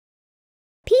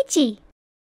Peachy.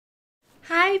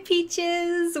 Hi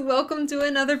Peaches! Welcome to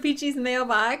another Peachy's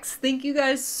Mailbox. Thank you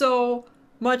guys so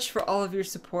much for all of your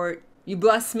support. You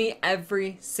bless me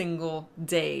every single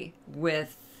day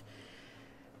with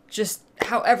just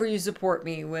however you support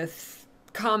me, with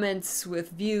comments,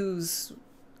 with views,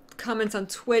 comments on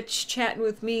Twitch, chatting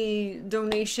with me,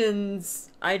 donations.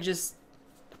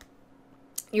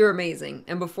 You're amazing.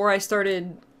 And before I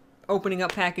started opening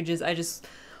up packages, I just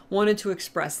wanted to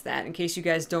express that in case you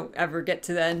guys don't ever get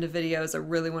to the end of videos. I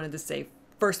really wanted to say,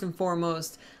 first and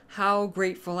foremost, how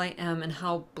grateful I am and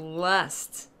how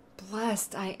blessed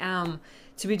I am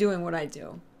to be doing what I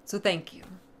do. So thank you.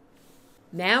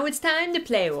 Now it's time to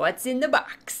play What's in the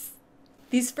Box.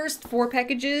 These first 4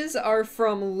 packages are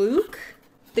from Luke.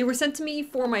 They were sent to me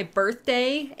for my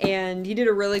birthday, and he did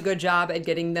a really good job at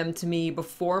getting them to me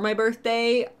before my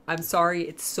birthday. I'm sorry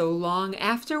it's so long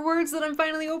afterwards that I'm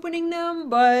finally opening them,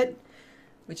 but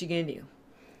what you gonna do?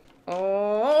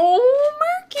 Oh,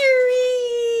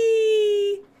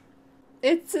 Mercury!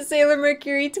 It's a Sailor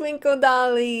Mercury Twinkle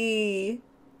dolly.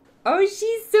 Oh,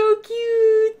 she's so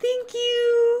cute. Thank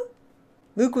you.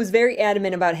 Luke was very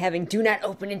adamant about having "do not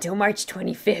open until March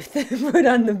 25th" put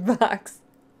on the box.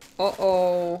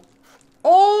 Uh-oh.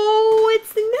 Oh,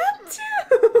 it's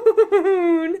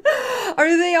Neptune!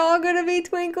 Are they all gonna be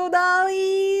Twinkle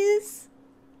dollies?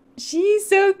 She's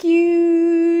so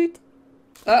cute.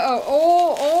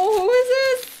 Uh-oh. Oh, who is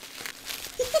this?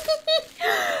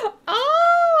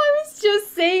 Oh, I was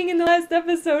just saying in the last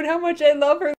episode how much I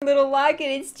love her little locket.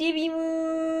 It's Chibi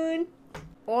Moon.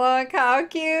 Look how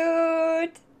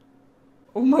cute.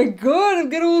 Oh my god, I've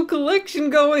got a little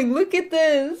collection going. Look at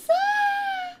this.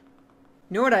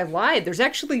 You know what, I lied. There's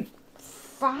actually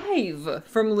 5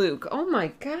 from Luke. Oh my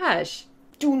gosh.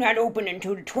 Do not open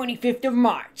until the 25th of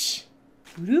March.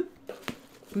 Boop,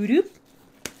 boop.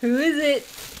 Who is it?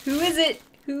 Who is it?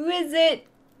 Who is it?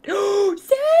 Oh,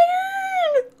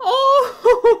 Saturn!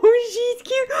 Oh, she's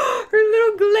cute. Her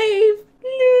little glaive.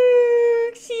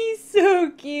 Look, she's so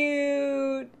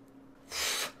cute.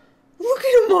 Look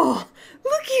at them all.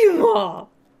 Look at them all.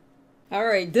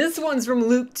 Alright, this one's from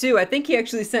Luke too. I think he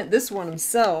actually sent this one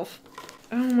himself.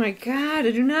 Oh my god,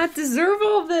 I do not deserve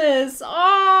all this.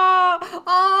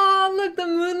 Oh, look, the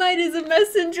moonlight is a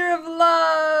messenger of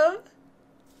love.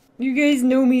 You guys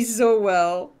know me so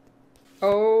well.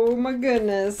 Oh my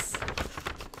goodness.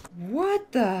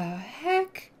 What the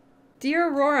heck? Dear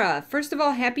Aurora, first of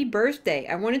all, happy birthday.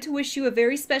 I wanted to wish you a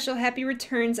very special happy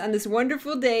returns on this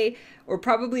wonderful day, or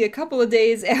probably a couple of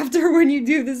days after when you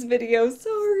do this video.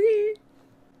 Sorry.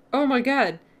 Oh my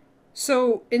god.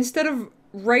 So instead of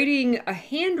writing a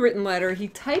handwritten letter, he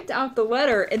typed out the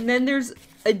letter, and then there's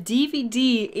a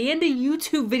DVD and a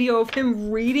YouTube video of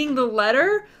him reading the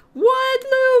letter? What,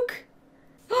 Luke?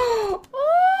 Oh!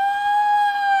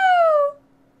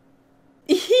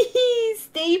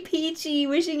 Stay peachy.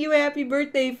 Wishing you a happy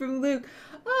birthday from Luke.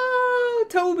 Oh,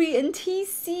 Toby and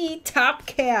TC Top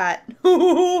Cat.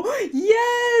 Oh,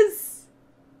 yes!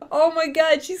 Oh my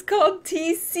god, she's called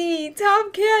TC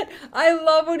Top Cat. I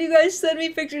love when you guys send me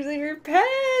pictures of your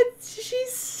pets.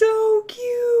 She's so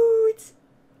cute.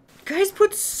 You guys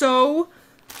put so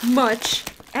much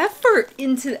effort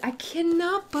into it. I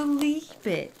cannot believe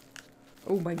it.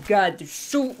 Oh my god,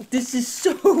 this is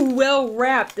so well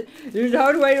wrapped.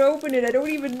 How do I open it? I don't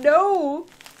even know.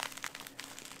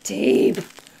 Tape.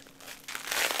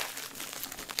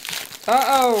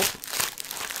 Uh-oh.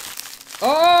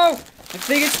 Oh, I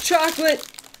think it's chocolate.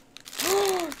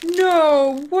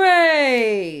 No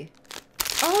way.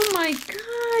 Oh my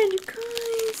god, you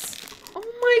guys. Oh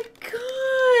my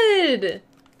god.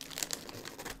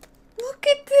 Look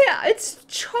at that. It's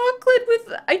chocolate with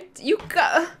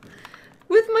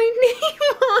with my name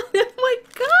on it. Oh my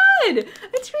god!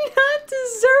 I do not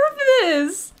deserve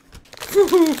this!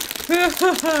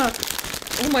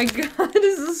 Oh my god,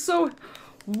 this is so...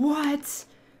 What?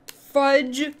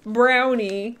 Fudge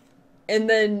brownie. And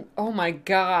then, oh my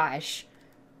gosh.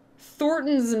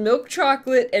 Thornton's milk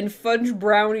chocolate and fudge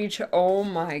brownie oh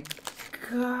my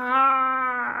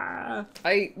god.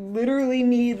 I literally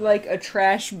need like a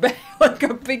trash bag, like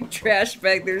a big trash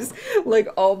bag. There's like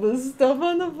all this stuff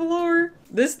on the floor.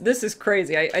 This is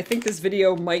crazy. I think this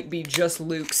video might be just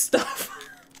Luke's stuff.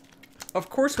 Of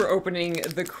course we're opening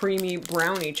the creamy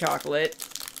brownie chocolate.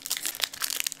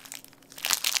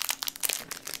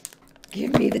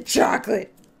 Give me the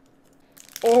chocolate.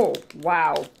 Oh,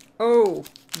 wow. Oh,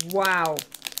 wow.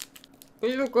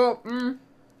 Look up.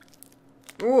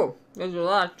 Oh, there's a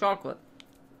lot of chocolate.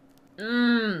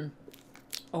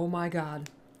 Oh my god.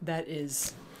 That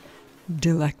is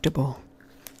delectable.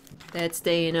 That's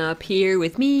staying up here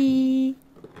with me.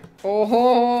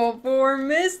 Oh for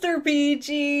Mr.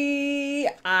 Peachy.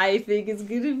 I think it's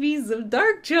gonna be some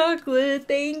dark chocolate.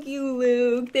 Thank you,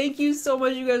 Luke. Thank you so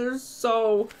much. You guys are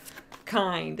so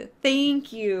kind.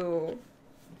 Thank you.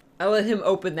 I'll let him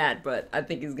open that, but I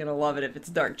think he's gonna love it if it's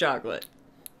dark chocolate.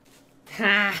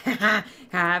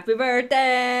 Happy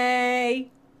birthday!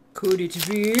 Could it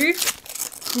be?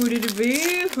 Could it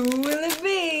be? Who will it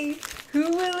be? Who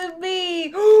will it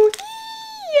be? Oh,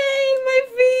 yay! My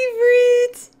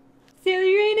favorite! Sailor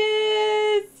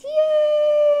Uranus!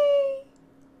 Yay!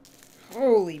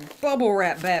 Holy bubble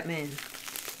wrap Batman.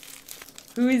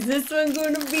 Who is this one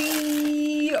going to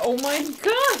be? Oh my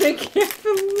god, I can't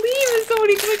believe it's so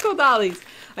many Twinkle Dollies.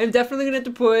 I'm definitely going to have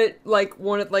to put, like,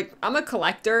 I'm a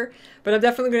collector, but I'm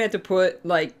definitely going to have to put,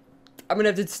 like, I'm going to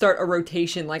have to start a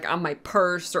rotation, like, on my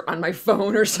purse or on my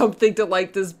phone or something to,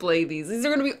 like, display these. These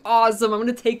are going to be awesome. I'm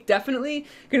going to definitely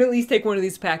going to at least take one of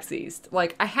these packs east.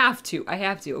 Like, I have to.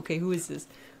 Okay, who is this?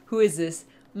 Who is this?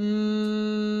 I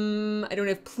don't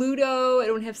have Pluto. I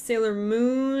don't have Sailor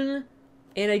Moon.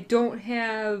 And I don't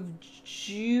have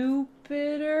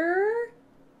Jupiter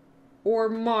or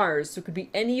Mars, so it could be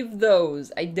any of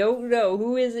those. I don't know.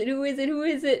 Who is it? Who is it? Who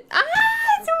is it? Ah,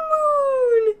 it's a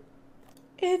moon!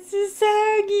 It's a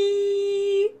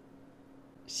Saggy!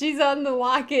 She's on the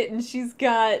locket and she's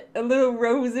got a little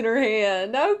rose in her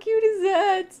hand. How cute is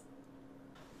that?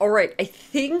 Alright, I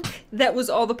think that was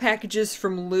all the packages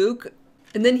from Luke.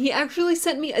 And then he actually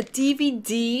sent me a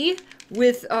DVD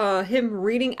with him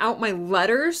reading out my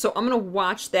letters, so I'm gonna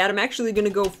watch that. I'm actually gonna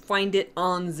go find it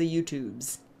on the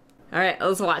YouTubes. Alright,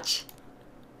 let's watch.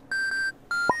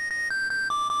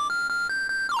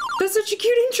 That's such a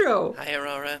cute intro! Hi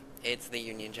Aurora, it's the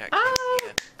Union Jack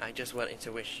here. I just wanted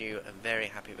to wish you a very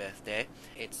happy birthday.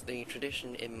 It's the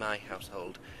tradition in my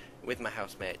household, with my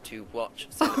housemate, to watch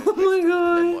Sailor Moon Crystal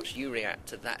and then watch you react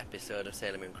to that episode of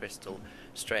Sailor Moon Crystal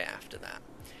straight after that.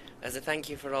 As a thank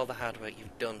you for all the hard work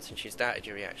you've done since you started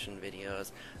your reaction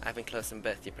videos, I've enclosed some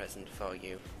birthday present for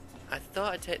you. I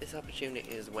thought I'd take this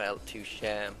opportunity as well to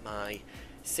share my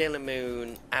Sailor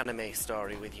Moon anime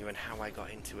story with you and how I got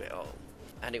into it all.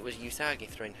 And it was Usagi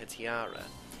throwing her tiara.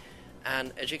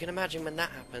 And as you can imagine, when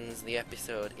that happens, the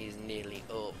episode is nearly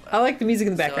over. I like the music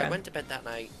in the background. So I went to bed that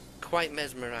night quite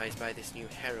mesmerised by this new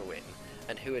heroine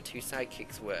and who her two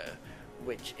sidekicks were,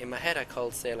 which in my head I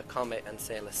called Sailor Comet and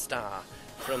Sailor Star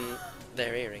from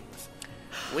their earrings.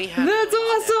 We had That's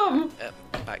awesome!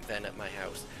 Back then at my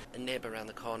house. A neighbour around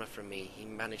the corner from me, he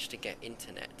managed to get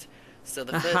internet. So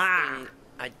the first thing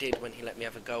I did when he let me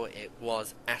have a go at it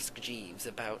was ask Jeeves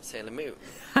about Sailor Moon.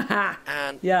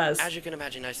 And yes. As you can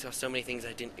imagine, I saw so many things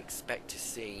I didn't expect to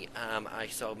see. I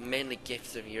saw mainly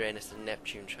gifs of Uranus and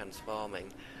Neptune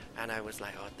transforming. And I was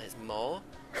like, oh, there's more,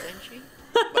 Senshi?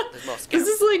 Well, there's more scouts. This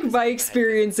is like my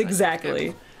experience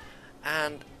exactly.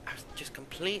 And I was just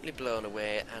completely blown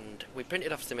away, and we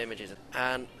printed off some images,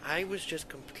 and I was just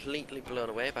completely blown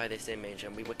away by this image.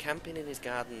 And we were camping in his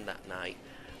garden that night,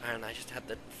 and I just had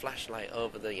the flashlight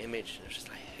over the image, and I was just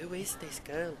like, who is this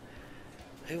girl?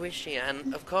 Who is she?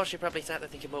 And of course you probably sat there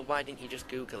thinking, well, why didn't you just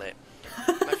Google it?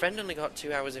 My friend only got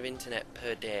 2 hours of internet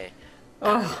per day.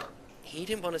 Oh. He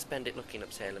didn't want to spend it looking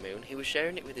up Sailor Moon. He was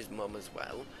sharing it with his mum as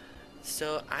well.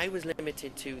 So I was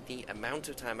limited to the amount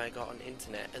of time I got on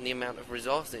internet and the amount of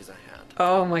resources I had.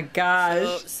 Oh my gosh.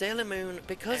 So Sailor Moon,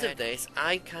 because of this,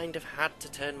 I kind of had to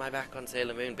turn my back on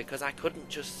Sailor Moon because I couldn't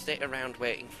just sit around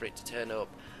waiting for it to turn up.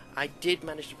 I did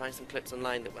manage to find some clips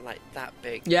online that were like that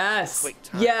big. Yes. Quick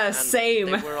time, yes, and same.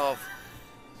 They were of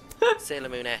Sailor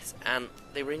Moon S, and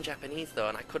they were in Japanese though,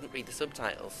 and I couldn't read the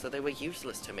subtitles, so they were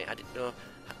useless to me. I didn't know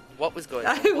what was going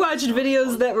on. I watched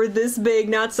videos that were this big,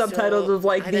 not subtitled, of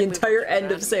like the entire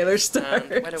end of Sailor Stars.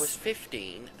 And when I was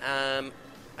 15, I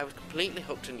was completely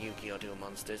hooked on Yu-Gi-Oh! Duel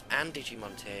Monsters and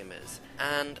Digimon Tamers.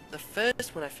 And the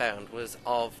first one I found was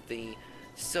of the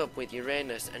sub with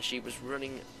Uranus, and she was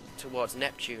running towards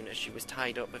Neptune as she was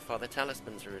tied up before the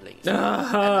talismans were released. And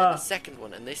then the second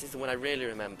one, and this is the one I really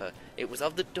remember, it was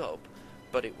of the dub,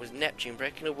 but it was Neptune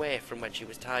breaking away from when she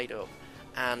was tied up,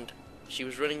 and she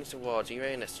was running towards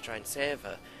Uranus to try and save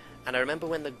her. And I remember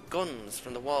when the guns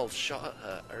from the walls shot at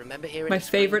her, I remember hearing my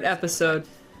favorite episode.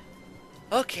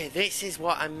 Like, okay, this is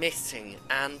what I'm missing,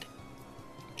 and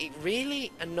it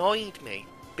really annoyed me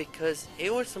because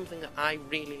it was something that I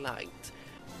really liked.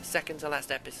 Second to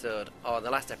last episode, or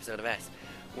the last episode of S,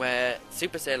 where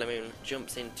Super Sailor Moon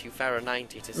jumps into Pharaoh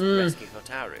 90 to rescue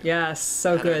Hotaru. Yes,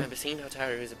 so and good. I remember seeing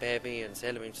Hotaru as a baby, and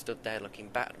Sailor Moon stood there looking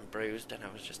battered and bruised, and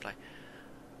I was just like,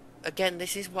 again,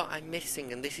 this is what I'm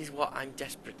missing, and this is what I'm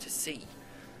desperate to see.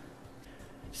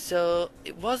 So,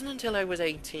 it wasn't until I was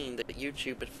 18 that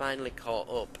YouTube had finally caught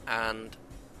up, and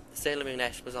Sailor Moon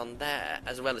S was on there,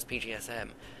 as well as PGSM,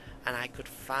 and I could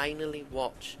finally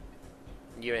watch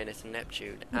Uranus and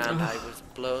Neptune, and I was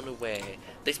blown away.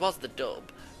 This was the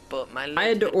dub, but my I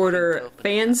had to order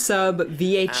fan sub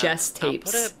VHS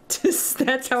tapes.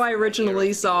 That's how I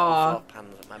originally saw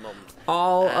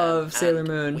all of Sailor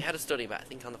Moon. We had a study, but I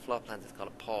think on the floor plans it's called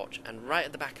a porch, and right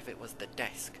at the back of it was the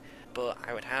desk. But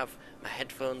I would have my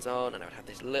headphones on, and I would have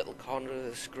this little corner of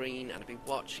the screen, and I'd be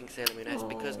watching Sailor Moon S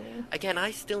because, again,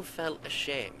 I still felt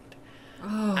ashamed.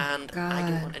 And I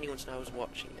didn't want anyone to know I was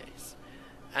watching this.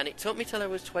 And it took me till I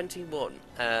was 21.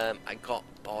 I got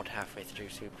bored halfway through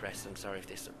Super S. I'm sorry if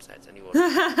this upsets anyone.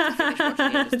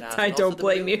 I don't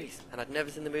blame you. And I'd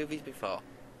never seen the movies before.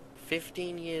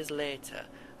 15 years later,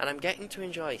 and I'm getting to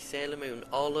enjoy Sailor Moon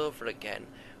all over again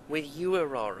with you,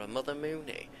 Aurora, Mother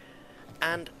Mooney.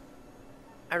 And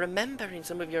I remember in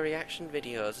some of your reaction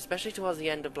videos, especially towards the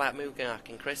end of Black Moon Arc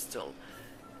and Crystal,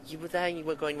 you were there and you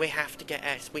were going, we have to get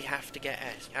S, we have to get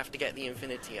S, we have to get the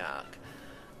Infinity Arc.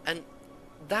 And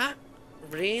that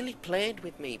really played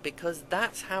with me because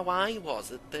that's how I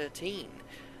was at 13.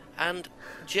 And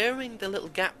during the little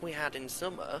gap we had in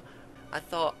summer, I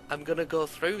thought, I'm going to go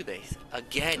through this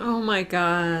again. Oh my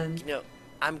god. You know,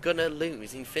 I'm going to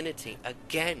lose Infinity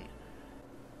again.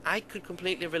 I could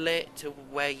completely relate to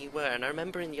where you were, and I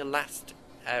remember in your last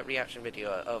reaction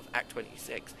video of Act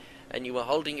 26, and you were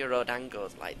holding your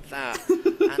Rodangos like that,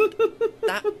 and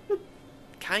that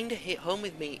kind of hit home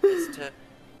with me as to,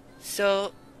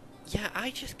 so, yeah,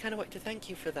 I just kind of want to thank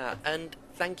you for that, and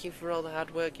thank you for all the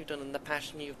hard work you've done and the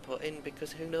passion you've put in,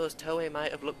 because who knows, Toei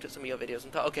might have looked at some of your videos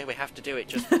and thought, okay, we have to do it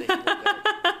just for this.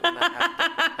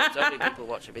 So many people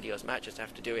watch your videos, might just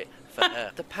have to do it for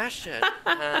her. The passion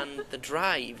and the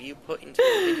drive you put into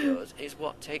your videos is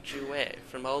what takes you away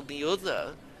from all the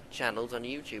other channels on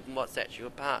YouTube and what sets you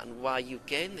apart and why you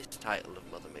gained this title of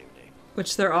Mother Mooney.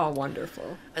 Which they're all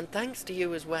wonderful. And thanks to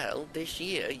you as well, this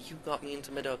year you got me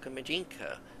into Madoka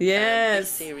Majinka. Yes. This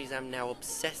series I'm now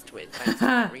obsessed with thanks to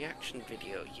that reaction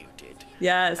video you did.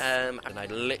 Yes. And I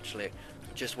literally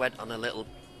just went on a little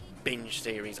binge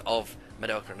series of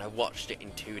Madoka and I watched it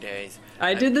in 2 days.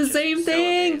 I did the same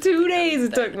thing. 2 days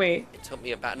it took me. It took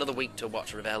me about another week to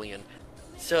watch Rebellion.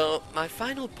 So my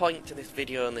final point to this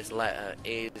video and this letter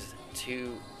is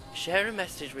to share a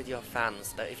message with your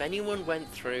fans that if anyone went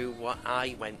through what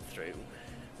I went through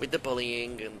with the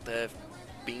bullying and the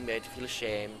being made to feel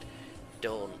ashamed,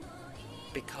 don't.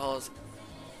 Because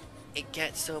it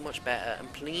gets so much better,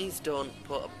 and please don't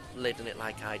put a lid on it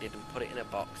like I did and put it in a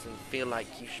box and feel like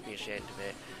you should be ashamed of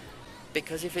it.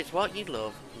 Because if it's what you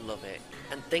love, love it.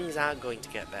 And things are going to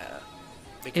get better.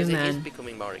 Because It is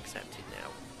becoming more accepted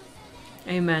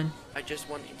now. Amen. I just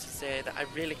wanted to say that I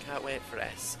really can't wait for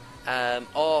S.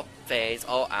 Or Phase,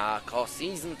 or Arc, or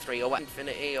Season 3, or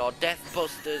Infinity, or Death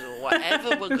Busters, or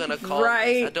whatever we're gonna call it.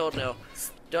 I don't know.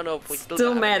 Don't know if we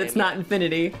still mad it's not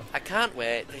Infinity. I can't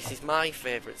wait. This is my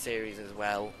favourite series as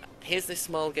well. Here's this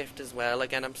small gift as well.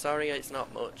 Again, I'm sorry it's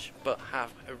not much, but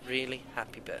have a really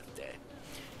happy birthday.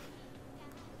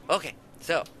 Okay,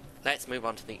 so let's move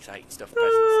on to the exciting stuff.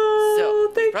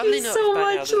 Oh, thank probably you noticed so by now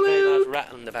much, there's a very large Luke.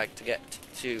 rattle in the bag to get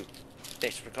to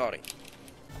this recording.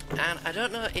 And I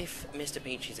don't know if Mr.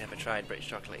 Peachy's ever tried British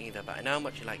chocolate either, but I know how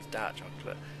much he likes dark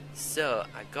chocolate. So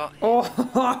I got him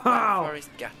Black Forest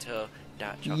Gateau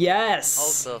dark chocolate. Yes.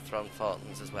 Also from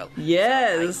Thornton's as well.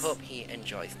 Yes. So I hope he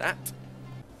enjoys that.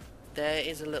 There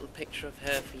is a little picture of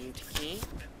her for you to keep.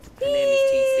 Her name is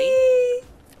TC.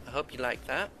 I hope you like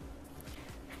that.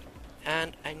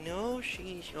 And I know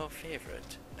she's your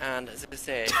favourite. And as I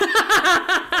say,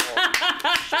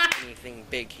 anything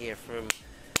big here from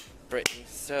Britain.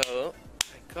 So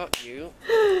I got you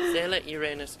Sailor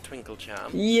Uranus Twinkle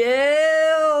Charm.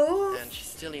 Yeah. And she's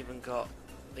still even got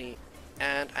the.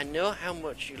 And I know how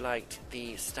much you liked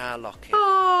the Star Locket.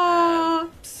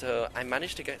 So I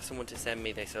managed to get someone to send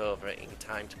me this over in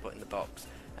time to put in the box.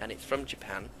 And it's from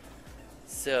Japan.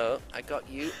 So I got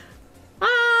you.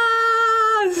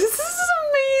 This is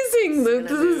amazing, Luke.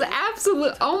 This is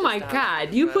absolute. Oh my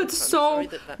god, you put so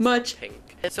much time.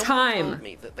 Someone told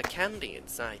me that the candy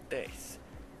inside this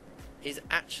is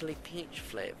actually peach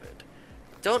flavored.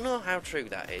 Don't know how true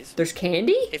that is. There's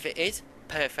candy? If it is,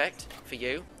 perfect for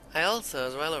you. I also,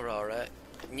 as well, Aurora,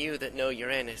 knew that no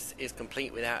Uranus is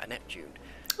complete without a Neptune.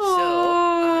 So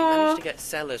I managed to get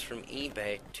sellers from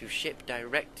eBay to ship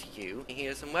direct to you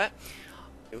here somewhere.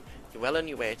 You're well on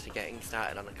your way to getting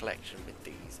started on a collection with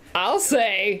these. I'll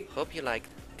say. Hope you like.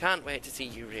 Can't wait to see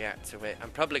you react to it. I'm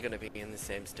probably going to be in the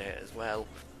same state as well.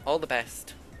 All the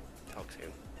best. Talk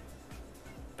soon.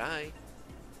 Bye.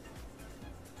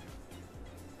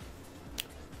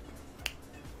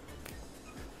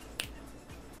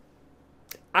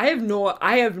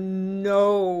 I have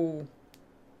no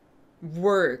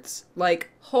words. Like,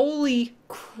 holy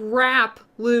crap,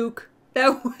 Luke.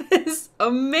 That was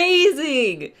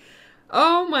amazing.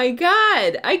 Oh my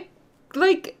god.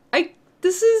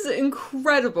 This is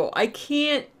incredible. I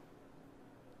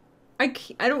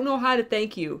don't know how to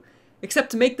thank you.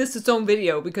 Except to make this its own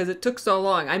video because it took so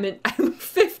long. I'm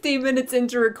 50 minutes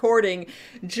into recording,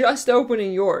 just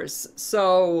opening yours.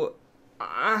 So,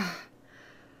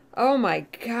 oh my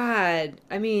god.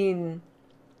 I mean,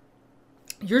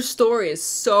 your story is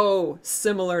so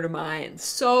similar to mine.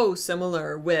 So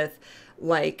similar with,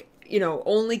 like, you know,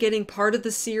 only getting part of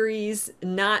the series,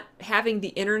 not having the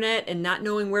internet and not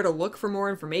knowing where to look for more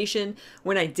information.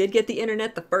 When I did get the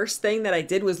internet, the first thing that I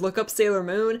did was look up Sailor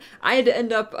Moon. I had to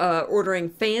end up ordering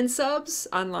fan subs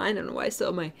online. I don't know why I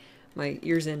still have my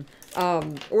ears in.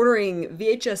 Ordering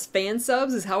VHS fan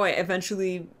subs is how I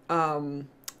eventually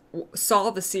saw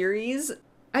the series.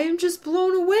 I am just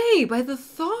blown away by the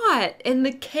thought and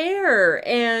the care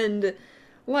and...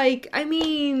 Like, I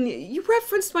mean, you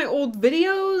referenced my old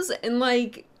videos, and,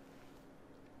 like,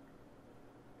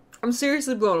 I'm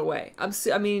seriously blown away.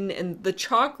 I mean, and the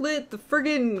chocolate, the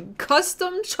friggin'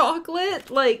 custom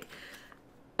chocolate, like,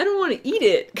 I don't want to eat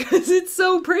it, because it's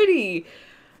so pretty.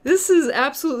 This is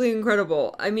absolutely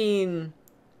incredible. I mean,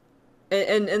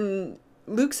 and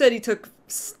Luke said he took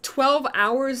 12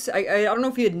 hours. I don't know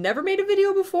if he had never made a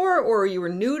video before, or you were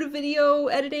new to video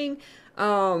editing,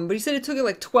 but he said it took it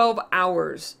like 12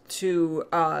 hours to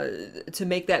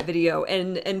make that video.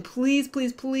 And please,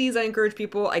 please, please, I encourage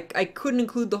people, I couldn't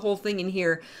include the whole thing in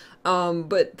here,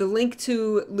 but the link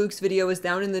to Luke's video is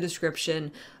down in the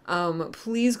description.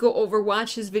 Please go over,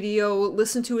 watch his video,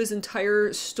 listen to his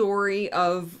entire story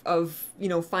of, you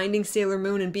know, finding Sailor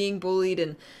Moon and being bullied,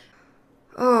 and,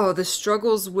 oh, the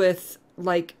struggles with,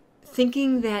 like,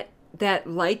 thinking that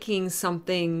liking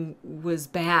something was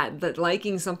bad, that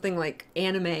liking something like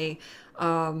anime,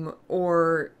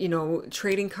 or, you know,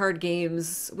 trading card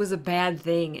games was a bad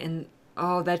thing. And,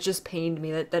 oh, that just pained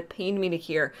me. That pained me to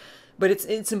hear. But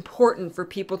it's important for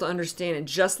people to understand. And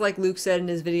just like Luke said in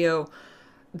his video,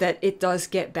 that it does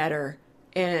get better.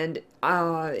 And,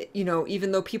 you know,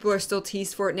 even though people are still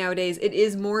teased for it nowadays, it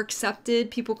is more accepted.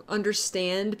 People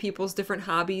understand people's different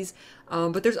hobbies.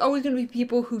 But there's always going to be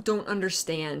people who don't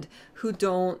understand, who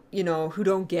don't, you know, who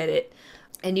don't get it.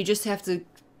 And you just have to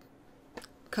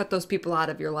cut those people out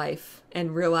of your life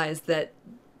and realize that,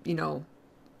 you know,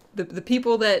 the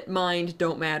people that mind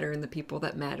don't matter and the people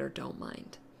that matter don't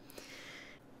mind.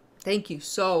 Thank you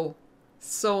so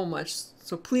much.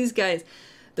 So please, guys,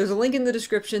 there's a link in the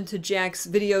description to Jack's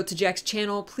video, to Jack's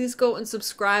channel. Please go and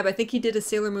subscribe. I think he did a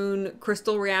Sailor Moon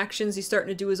crystal reactions. He's starting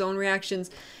to do his own reactions.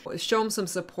 Show him some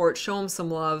support. Show him some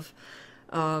love,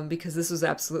 because this was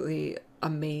absolutely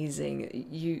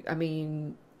amazing. I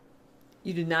mean,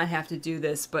 you did not have to do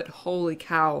this, but holy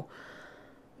cow.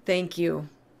 Thank you.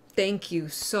 Thank you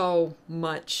so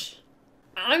much.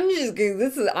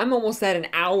 I'm almost at an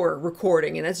hour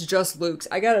recording, and that's just Luke's.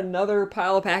 I got another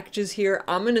pile of packages here.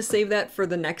 I'm gonna save that for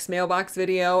the next mailbox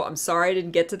video. I'm sorry I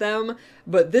didn't get to them,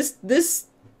 but this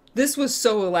was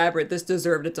so elaborate. This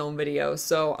deserved its own video.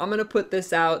 So I'm gonna put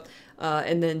this out,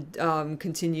 and then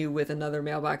continue with another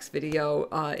mailbox video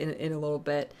in a little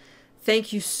bit.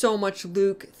 Thank you so much,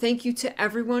 Luke. Thank you to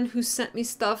everyone who sent me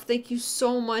stuff. Thank you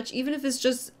so much. Even if it's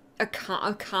just a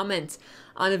comment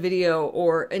on a video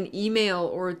or an email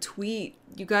or a tweet.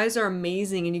 You guys are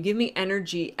amazing, and you give me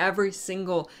energy every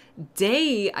single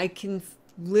day. I can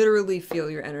literally feel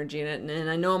your energy in it, and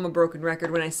I know I'm a broken record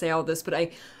when I say all this, but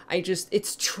I just,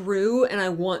 it's true, and I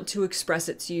want to express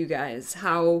it to you guys,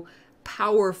 how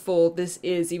powerful this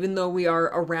is, even though we are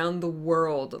around the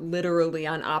world, literally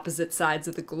on opposite sides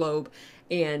of the globe,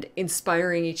 and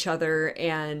inspiring each other,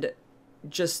 and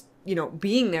just, you know,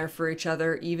 being there for each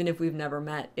other, even if we've never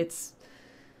met.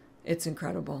 It's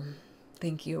incredible.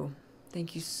 Thank you.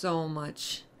 Thank you so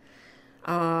much.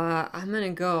 I'm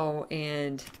gonna go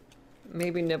and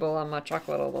maybe nibble on my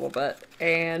chocolate a little bit,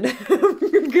 and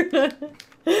I'm gonna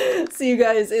see you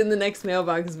guys in the next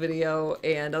mailbox video,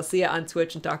 and I'll see you on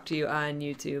Twitch and talk to you on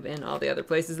YouTube and all the other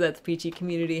places that the Peachy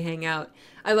community hang out.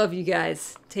 I love you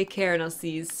guys. Take care, and I'll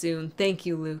see you soon. Thank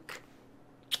you, Luke.